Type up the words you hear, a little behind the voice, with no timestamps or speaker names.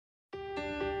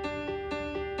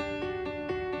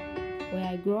where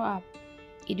I grew up,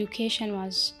 education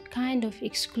was kind of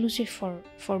exclusive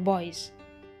for boys.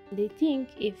 They think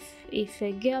if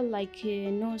a girl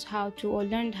knows how to or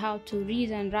learned how to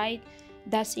read and write,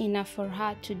 that's enough for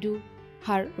her to do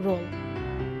her role.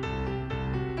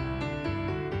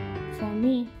 For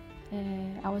me,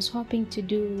 I was hoping to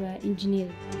do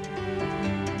engineering.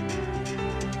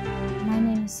 My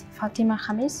name is Fatima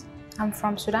Khamis. I'm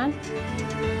from Sudan.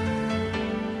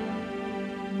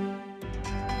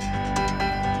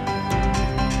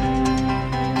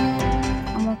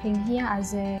 I'm working here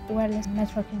as a wireless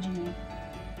network engineer.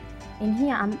 In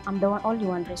here, I'm the only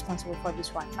one responsible for this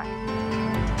Wi-Fi.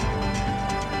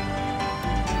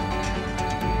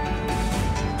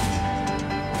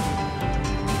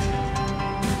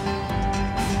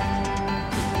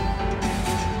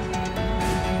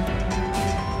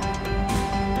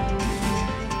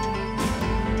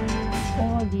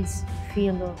 This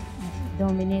field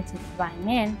dominated by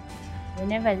men,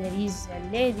 whenever there is a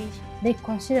lady, they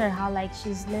consider her like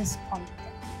she's less competent.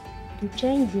 To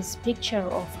change this picture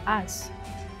of us,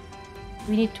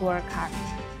 we need to work hard.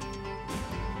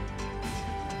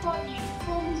 Phone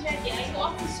is ready. Are you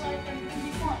office so I can bring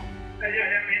the phone? I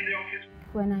am in the office.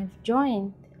 When I've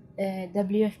joined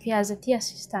WFP as a tea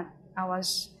assistant,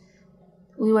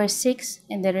 we were 6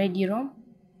 in the ready room.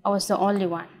 I was the only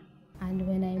one. And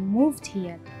when I moved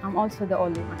here, I'm also the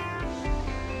only one.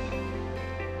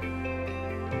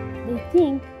 They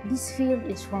think this field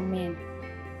is for men.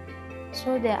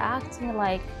 So they're acting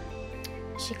like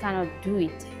she cannot do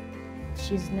it.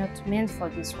 She's not meant for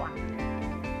this one.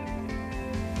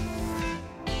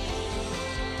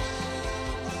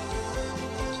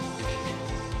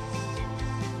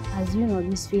 As you know,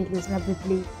 this field is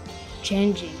rapidly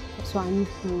changing. So I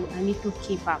need to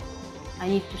keep up. I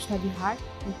need to study hard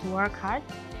and to work hard.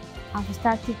 I've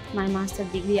started my master's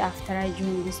degree after I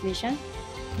joined this mission.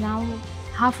 Now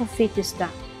half of it is done.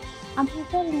 I'm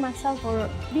preparing myself for a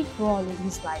big role in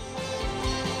this life.